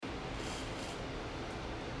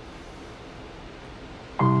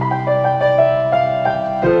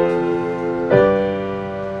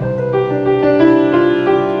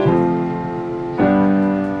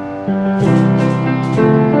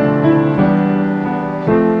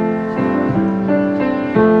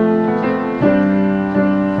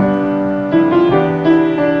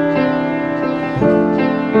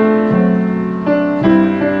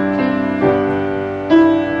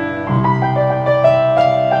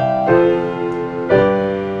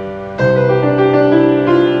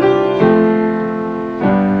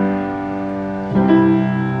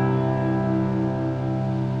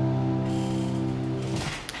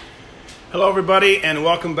everybody, and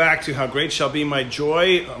welcome back to How Great Shall Be My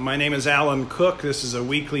Joy. My name is Alan Cook. This is a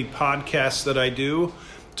weekly podcast that I do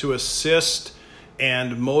to assist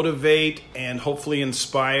and motivate and hopefully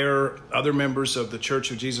inspire other members of the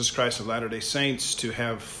Church of Jesus Christ of Latter-day Saints to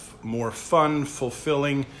have more fun,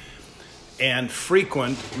 fulfilling, and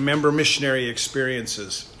frequent member missionary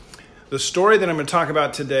experiences. The story that I'm going to talk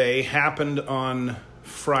about today happened on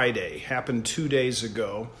Friday, happened 2 days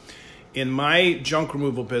ago. In my junk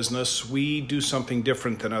removal business, we do something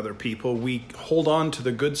different than other people. We hold on to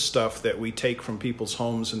the good stuff that we take from people's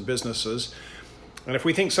homes and businesses. And if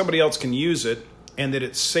we think somebody else can use it and that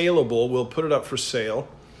it's saleable, we'll put it up for sale.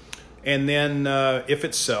 And then if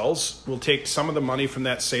it sells, we'll take some of the money from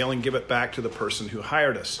that sale and give it back to the person who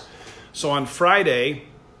hired us. So on Friday,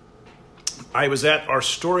 I was at our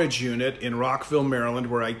storage unit in Rockville, Maryland,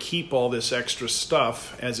 where I keep all this extra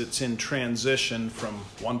stuff as it's in transition from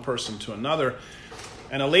one person to another.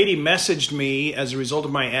 And a lady messaged me as a result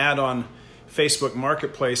of my ad on Facebook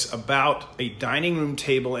Marketplace about a dining room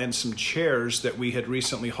table and some chairs that we had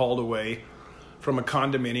recently hauled away from a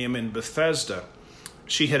condominium in Bethesda.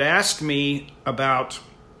 She had asked me about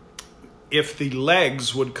if the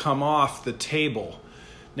legs would come off the table.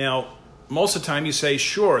 Now, most of the time you say,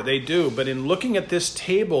 sure, they do. But in looking at this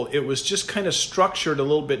table, it was just kind of structured a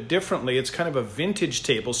little bit differently. It's kind of a vintage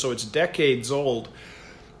table, so it's decades old.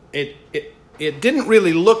 It didn't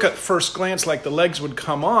really look at first glance like the legs would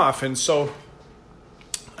come off. And so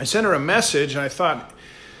I sent her a message, and I thought,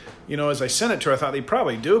 as I sent it to her, I thought they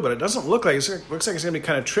probably do, but it doesn't look like it looks like it's going to be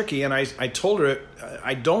kind of tricky. And I told her,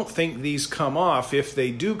 I don't think these come off. If they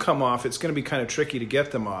do come off, it's going to be kind of tricky to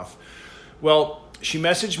get them off. Well, she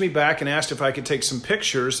messaged me back and asked if I could take some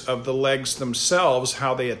pictures of the legs themselves,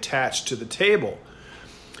 how they attach to the table.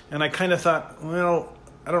 And I kind of thought, well,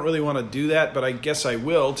 I don't really want to do that, but I guess I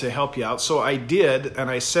will to help you out. So I did,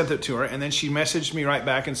 and I sent it to her. And then she messaged me right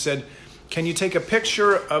back and said, can you take a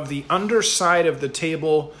picture of the underside of the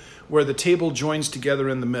table where the table joins together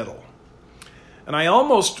in the middle? And I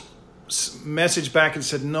almost messaged back and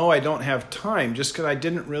said, no, I don't have time, just because I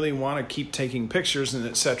didn't really want to keep taking pictures and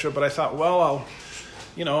etc. But I thought, well, I'll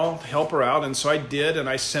help her out. And so I did, and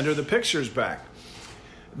I sent her the pictures back.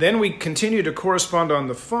 Then we continued to correspond on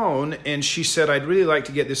the phone, and she said, I'd really like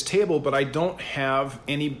to get this table, but I don't have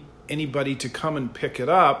anybody to come and pick it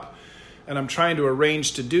up. And I'm trying to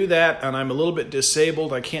arrange to do that, and I'm a little bit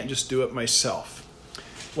disabled. I can't just do it myself.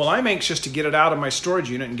 Well, I'm anxious to get it out of my storage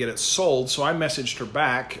unit and get it sold, so I messaged her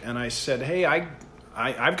back, and I said, hey,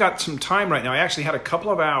 I've got some time right now. I actually had a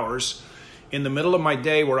couple of hours in the middle of my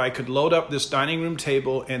day where I could load up this dining room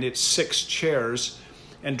table and its 6 chairs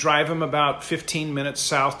and drive them about 15 minutes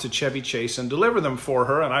south to Chevy Chase and deliver them for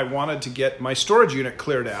her, and I wanted to get my storage unit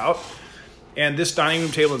cleared out, and this dining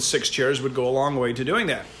room table and 6 chairs would go a long way to doing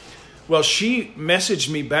that. Well, she messaged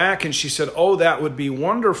me back, and she said, oh, that would be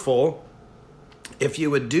wonderful if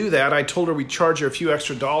you would do that. I told her we'd charge her a few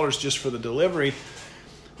extra dollars just for the delivery.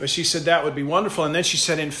 But she said that would be wonderful. And then she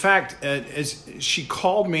said, in fact, as she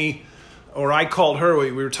called me, or I called her,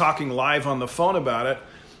 we were talking live on the phone about it.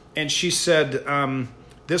 And she said,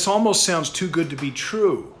 this almost sounds too good to be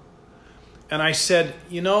true. And I said,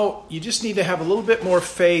 you just need to have a little bit more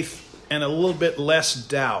faith and a little bit less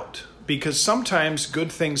doubt. Because sometimes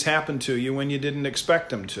good things happen to you when you didn't expect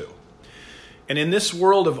them to. And in this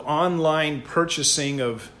world of online purchasing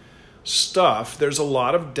of stuff, there's a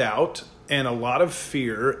lot of doubt and a lot of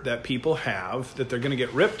fear that people have that they're going to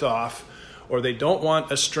get ripped off, or they don't want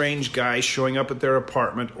a strange guy showing up at their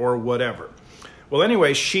apartment or whatever. Well,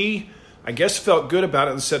 anyway, she, I guess, felt good about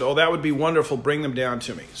it and said, oh, that would be wonderful. Bring them down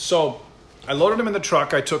to me. So I loaded them in the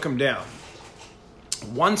truck. I took them down.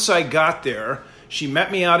 Once I got there, she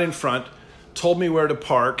met me out in front, told me where to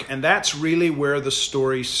park, and that's really where the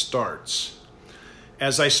story starts.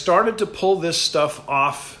 As I started to pull this stuff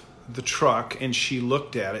off the truck and she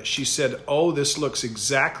looked at it, she said, oh, this looks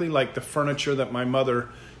exactly like the furniture that my mother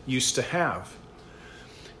used to have.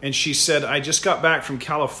 And she said, I just got back from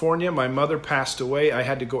California. My mother passed away. I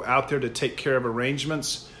had to go out there to take care of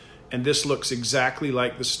arrangements. And this looks exactly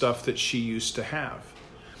like the stuff that she used to have.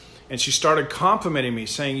 And she started complimenting me,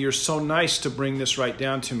 saying, you're so nice to bring this right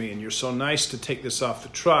down to me. And you're so nice to take this off the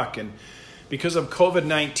truck. And because of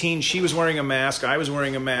COVID-19, she was wearing a mask. I was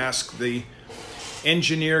wearing a mask. The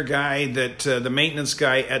engineer guy, the maintenance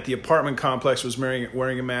guy at the apartment complex was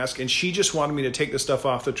wearing a mask. And she just wanted me to take the stuff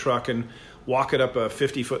off the truck and walk it up a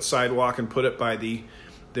 50-foot sidewalk and put it by the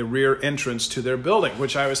rear entrance to their building,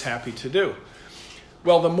 which I was happy to do.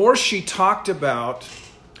 Well, the more she talked about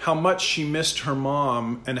how much she missed her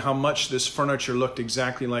mom and how much this furniture looked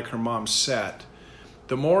exactly like her mom's set,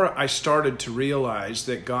 the more I started to realize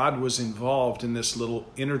that God was involved in this little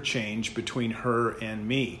interchange between her and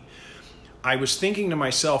me. I was thinking to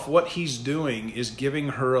myself, what he's doing is giving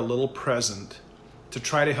her a little present to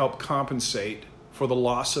try to help compensate for the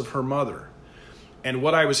loss of her mother. And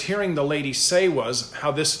what I was hearing the lady say was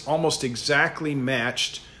how this almost exactly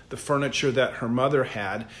matched the furniture that her mother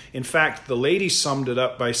had. In fact, the lady summed it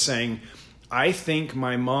up by saying, I think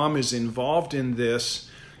my mom is involved in this,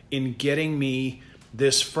 in getting me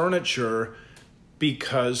this furniture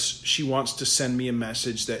because she wants to send me a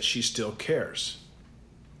message that she still cares.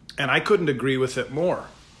 And I couldn't agree with it more.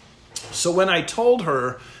 So when I told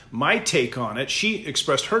her my take on it, she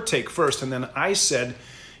expressed her take first, and then I said,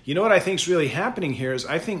 you know what I think is really happening here is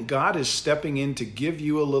I think God is stepping in to give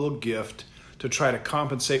you a little gift to try to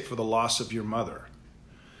compensate for the loss of your mother.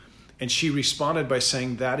 And she responded by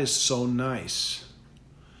saying, that is so nice.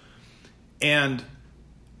 And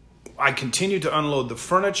I continued to unload the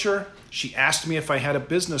furniture. She asked me if I had a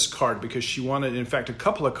business card because she wanted, in fact, a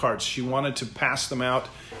couple of cards. She wanted to pass them out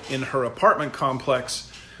in her apartment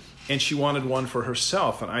complex, and she wanted one for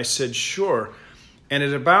herself. And I said, sure. And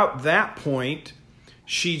at about that point,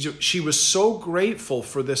 she was so grateful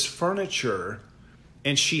for this furniture,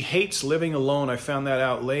 and she hates living alone. I found that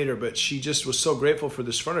out later, but she just was so grateful for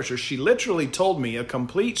this furniture. She literally told me, a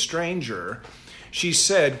complete stranger, she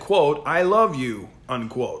said, quote, I love you,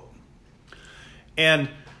 unquote. And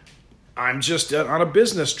I'm just on a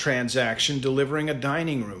business transaction delivering a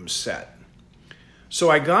dining room set. So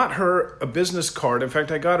I got her a business card. In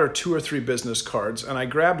fact, I got her 2 or 3 business cards, and I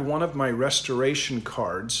grabbed one of my restoration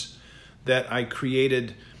cards that I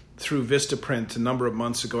created through Vistaprint a number of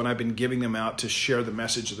months ago, and I've been giving them out to share the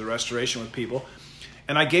message of the restoration with people.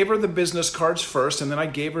 And I gave her the business cards first, and then I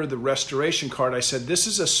gave her the restoration card. I said, this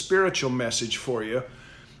is a spiritual message for you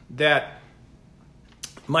that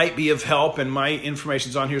might be of help, and my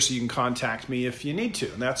information's on here so you can contact me if you need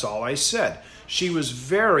to. And that's all I said. She was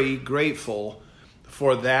very grateful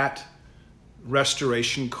for that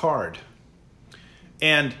restoration card.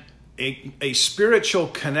 And a spiritual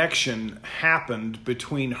connection happened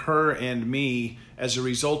between her and me as a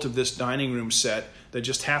result of this dining room set that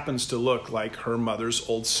just happens to look like her mother's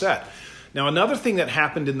old set. Now, another thing that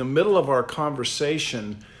happened in the middle of our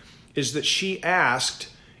conversation is that she asked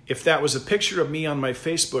if that was a picture of me on my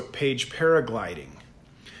Facebook page paragliding.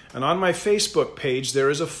 And on my Facebook page, there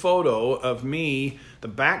is a photo of me. The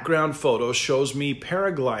background photo shows me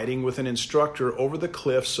paragliding with an instructor over the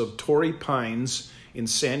cliffs of Torrey Pines in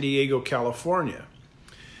San Diego, California.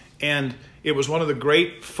 And it was one of the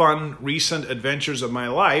great, fun, recent adventures of my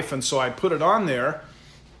life. And so I put it on there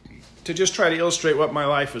to just try to illustrate what my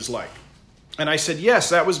life is like. And I said, yes,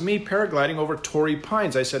 that was me paragliding over Torrey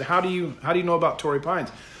Pines. I said, how do you know about Torrey Pines?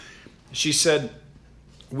 She said,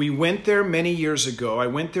 we went there many years ago. I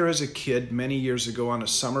went there as a kid many years ago on a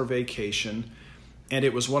summer vacation. And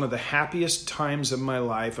it was one of the happiest times of my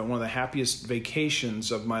life and one of the happiest vacations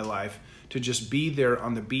of my life to just be there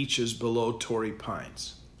on the beaches below Torrey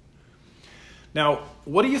Pines. Now,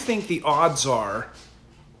 what do you think the odds are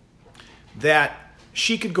that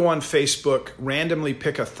she could go on Facebook, randomly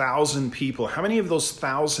pick 1,000 people? How many of those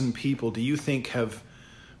 1,000 people do you think have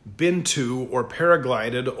been to or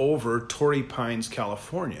paraglided over Torrey Pines,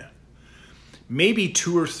 California? Maybe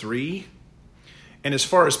 2 or 3. And as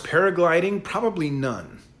far as paragliding, probably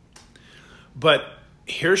none. But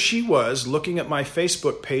here she was looking at my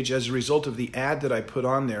Facebook page as a result of the ad that I put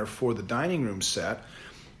on there for the dining room set.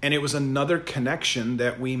 And it was another connection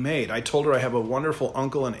that we made. I told her I have a wonderful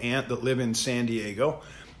uncle and aunt that live in San Diego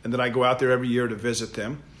and that I go out there every year to visit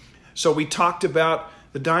them. So we talked about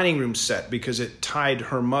the dining room set because it tied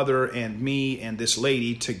her mother and me and this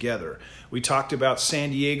lady together. We talked about San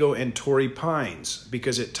Diego and Torrey Pines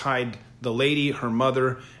because it tied the lady, her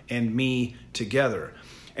mother, and me together.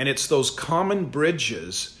 And it's those common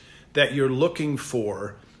bridges that you're looking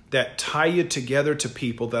for that tie you together to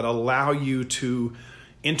people that allow you to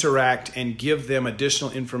interact and give them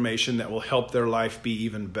additional information that will help their life be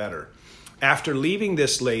even better. After leaving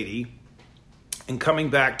this lady and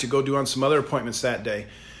coming back to go do on some other appointments that day,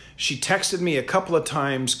 she texted me a couple of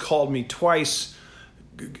times, called me twice,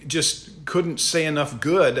 just couldn't say enough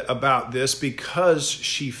good about this because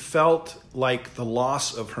she felt like the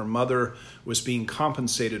loss of her mother was being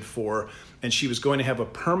compensated for, and she was going to have a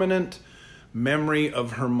permanent memory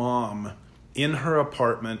of her mom in her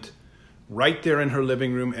apartment right there in her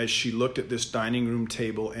living room as she looked at this dining room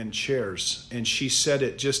table and chairs. And she said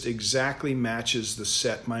it just exactly matches the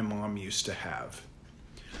set my mom used to have.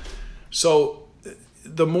 So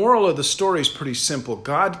the moral of the story is pretty simple.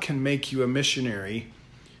 God can make you a missionary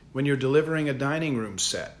when you're delivering a dining room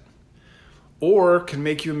set. or can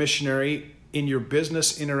make you a missionary in your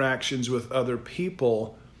business interactions with other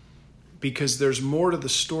people, because there's more to the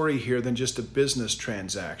story here than just a business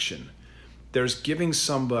transaction. There's giving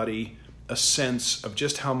somebody a sense of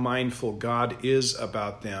just how mindful God is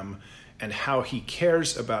about them and how he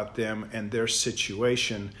cares about them and their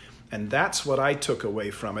situation. And that's what I took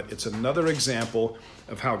away from it. It's another example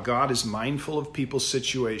of how God is mindful of people's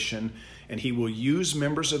situation, and he will use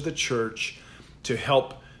members of the church to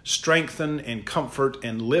help strengthen and comfort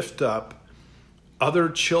and lift up other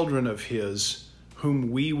children of his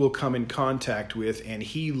whom we will come in contact with, and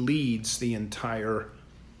he leads the entire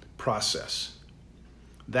process.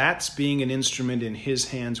 That's being an instrument in his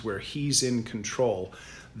hands where he's in control.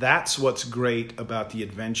 That's what's great about the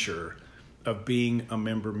adventure of being a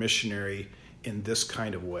member missionary in this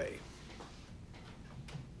kind of way.